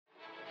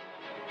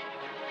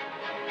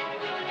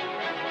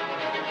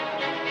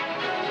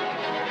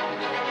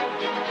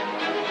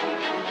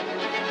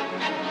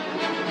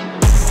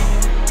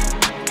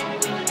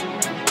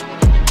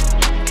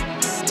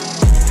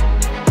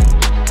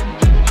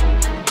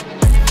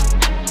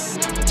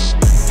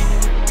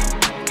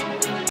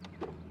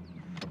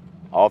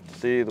Off to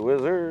see the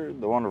wizard,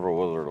 the wonderful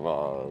Wizard of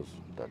Oz.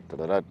 Da,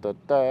 da, da, da,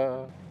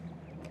 da.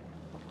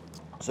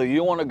 So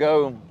you want to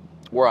go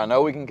where I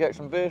know we can catch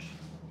some fish,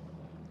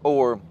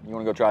 or you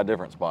want to go try a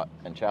different spot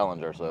and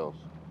challenge ourselves?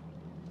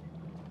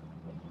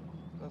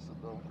 That's a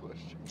dumb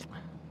question.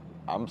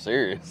 I'm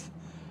serious.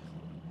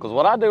 Because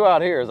what I do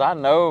out here is I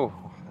know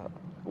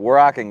where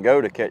I can go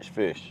to catch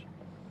fish.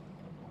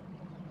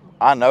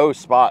 I know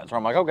spots where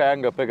I'm like, okay, I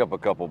can go pick up a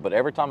couple, but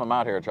every time I'm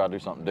out here, I try to do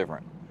something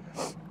different.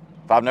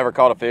 If I've never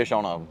caught a fish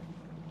on a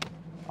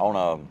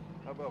How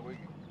about we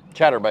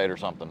chatterbait or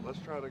something. let's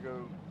try to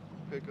go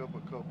pick up a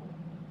couple.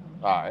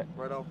 All right.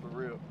 Right off the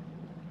rip,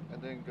 and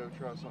then go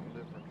try something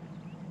different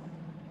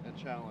and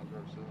challenge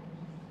ourselves.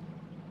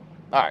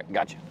 All right,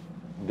 gotcha.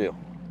 Deal.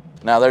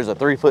 Now there's a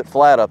 3-foot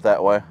flat up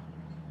that way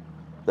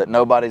that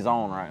nobody's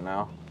on right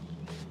now.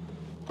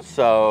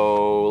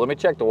 So let me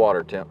check the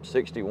water temp,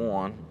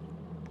 61.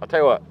 I'll tell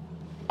you what,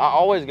 I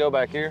always go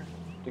back here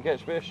to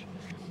catch fish.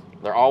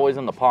 They're always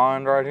in the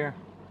pond right here.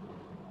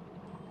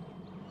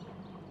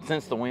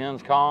 Since the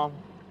wind's calm,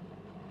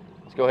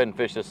 let's go ahead and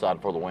fish this side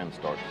before the wind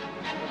starts.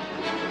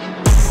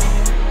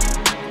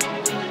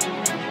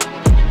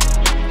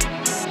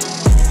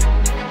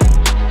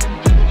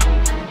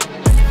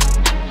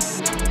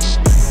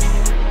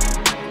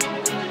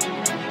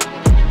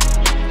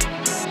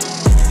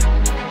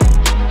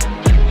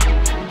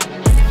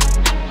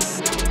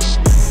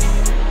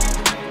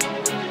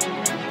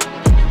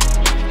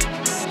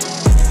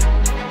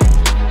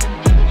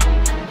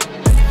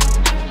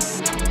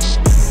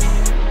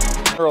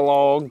 A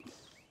log.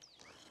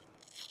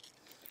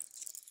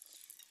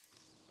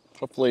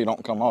 Hopefully he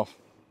don't come off.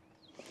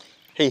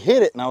 He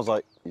hit it and I was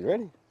like, you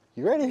ready?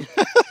 You ready?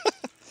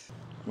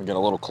 We get a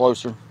little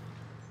closer.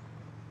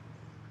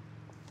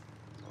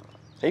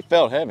 He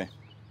felt heavy.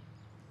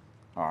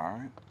 All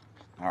right.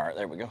 All right,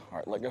 there we go. All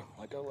right, let go,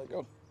 let go, let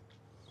go.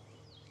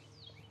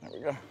 There we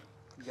go.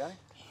 You got it?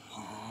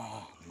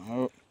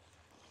 Nope.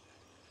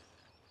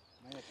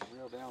 May have to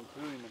reel down to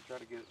him and try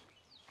to get it.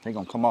 He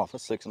gonna come off.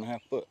 That's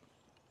 6.5 foot.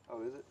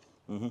 Oh, is it?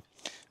 Mm-hmm.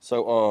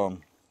 So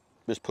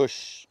just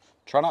push.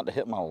 Try not to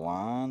hit my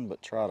line,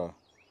 but try to.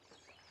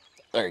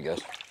 There he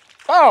goes.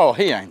 Oh,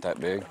 he ain't that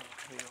big.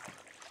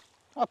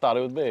 I thought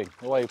it was big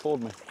the way he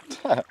pulled me.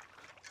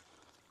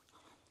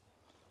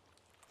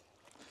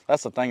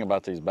 That's the thing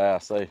about these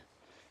bass. They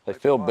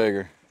feel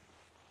bigger.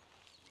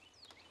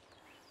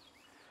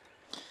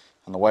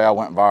 And the way I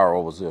went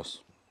viral was this.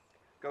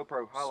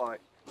 GoPro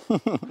highlight.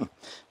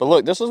 But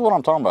look, this is what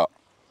I'm talking about.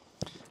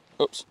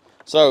 Oops.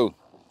 So,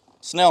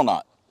 snell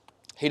knot.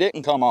 He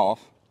didn't come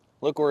off.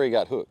 Look where he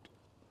got hooked.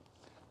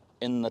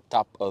 In the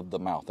top of the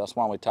mouth. That's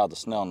why we tied the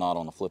snell knot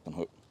on the flipping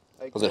hook.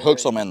 Because it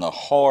hooks them in the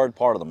hard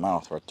part of the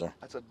mouth right there.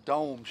 That's a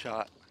dome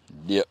shot.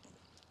 Yep.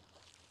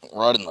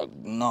 Right in the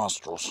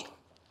nostrils.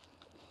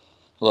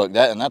 Look,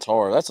 that's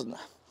hard. Look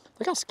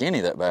how skinny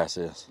that bass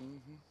is.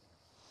 Mm-hmm.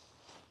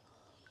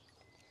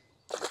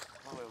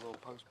 Probably a little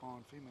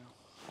post-spawn female.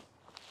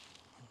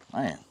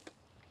 Man.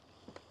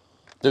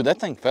 Dude, that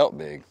thing felt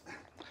big.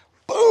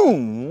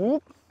 Boom!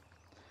 That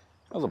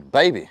was a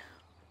baby.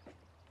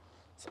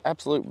 It's an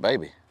absolute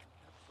baby.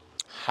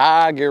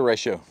 High gear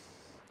ratio.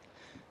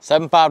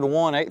 7.5 to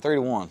 1, 8.3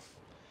 to 1.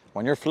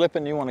 When you're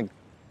flipping, you want to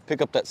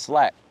pick up that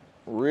slack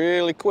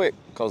really quick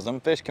because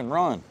them fish can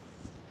run.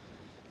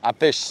 I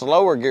fish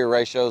slower gear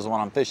ratios when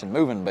I'm fishing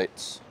moving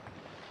baits,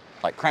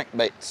 like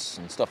crankbaits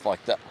and stuff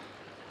like that.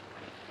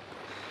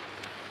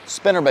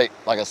 Spinner bait,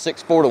 like a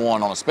 6.4 to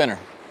 1 on a spinner.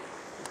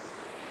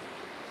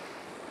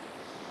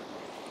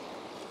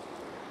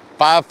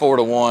 5.4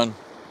 to 1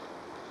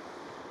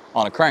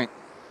 on a crank.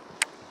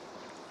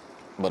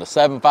 But a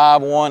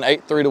 7.5 1,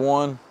 8.3 to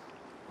 1.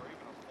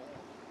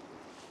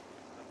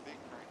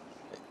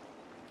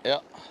 Yeah.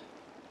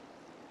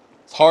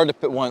 It's hard to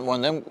put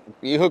when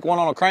you hook one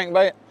on a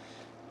crankbait.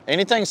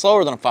 Anything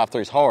slower than a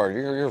 5.3 is hard.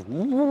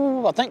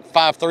 I think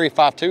 5.3,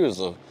 5.2 is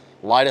the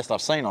lightest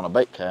I've seen on a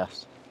bait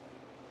cast.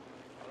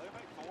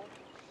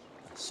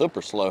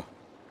 Super slow.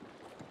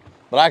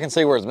 But I can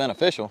see where it's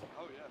beneficial.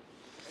 Oh yeah.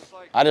 It's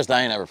like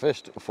I ain't ever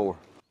fished it before.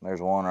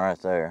 There's one right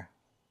there.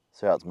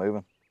 See how it's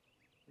moving?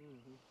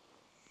 Mm-hmm.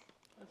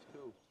 That's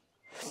cool.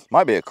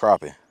 Might be a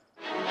crappie.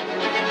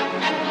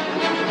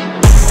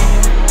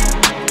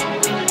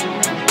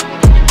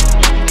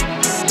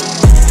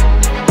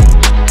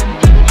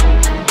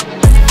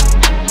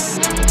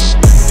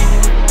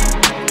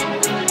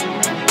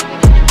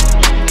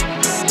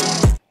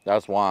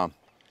 That's why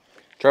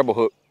treble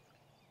hook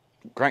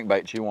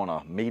crankbaits, you want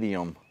a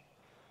medium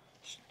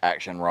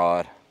action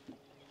rod.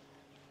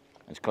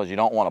 It's because you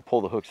don't want to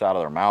pull the hooks out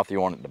of their mouth.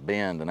 You want it to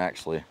bend and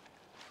actually,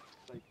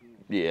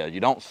 yeah, you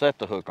don't set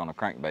the hook on a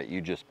crankbait,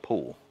 you just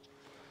pull.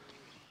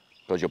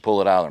 Because you'll pull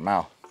it out of their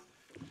mouth.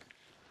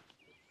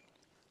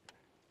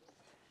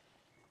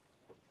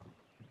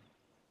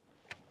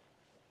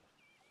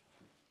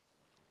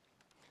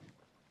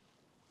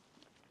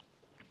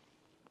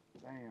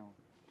 Damn.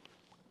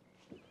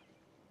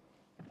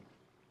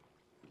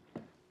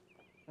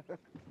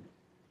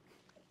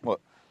 What?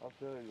 I'll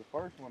tell you, the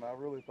first one I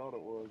really thought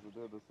it was, but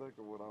then the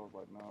second one I was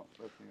like, no,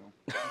 that's him.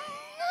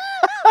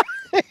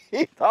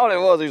 He thought it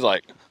was. He's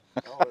like,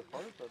 Oh, at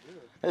first I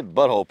did. his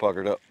butthole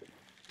puckered up.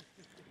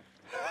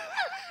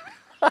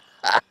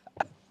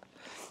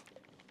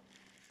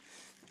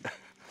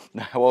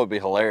 Now, what would be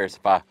hilarious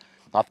if I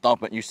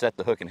thump it, you set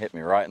the hook and hit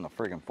me right in the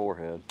friggin'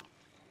 forehead.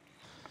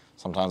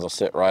 Sometimes I'll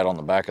sit right on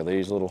the back of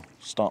these little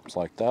stumps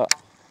like that.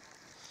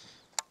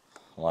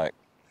 Like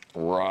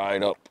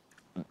right up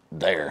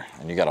there.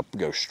 And you gotta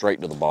go straight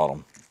to the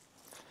bottom.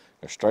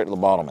 Go straight to the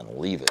bottom and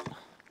leave it.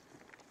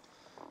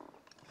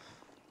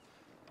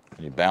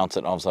 And you bounce it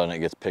and all of a sudden it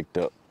gets picked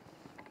up.